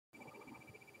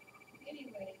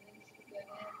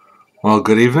Well,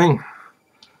 good evening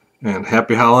and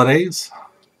happy holidays.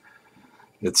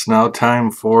 It's now time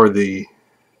for the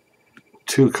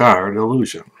two-card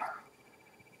illusion.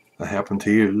 I happen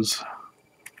to use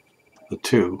the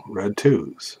two red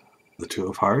twos, the two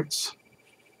of hearts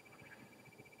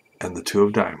and the two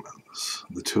of diamonds.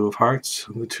 The two of hearts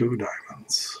and the two of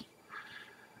diamonds.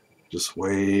 Just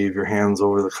wave your hands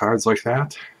over the cards like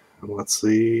that. And let's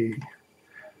see.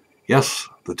 Yes,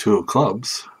 the two of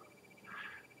clubs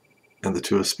and the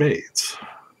two of spades.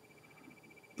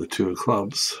 The two of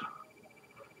clubs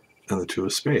and the two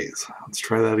of spades. Let's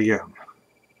try that again.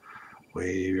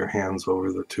 Wave your hands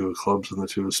over the two of clubs and the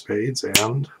two of spades,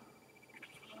 and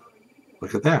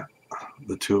look at that.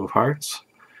 The two of hearts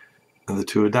and the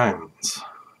two of diamonds.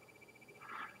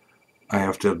 I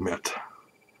have to admit,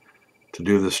 to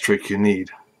do this trick you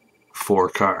need 4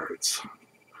 cards.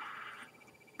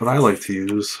 But I like to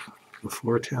use the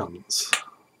 4 tens.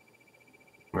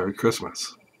 Merry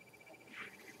Christmas.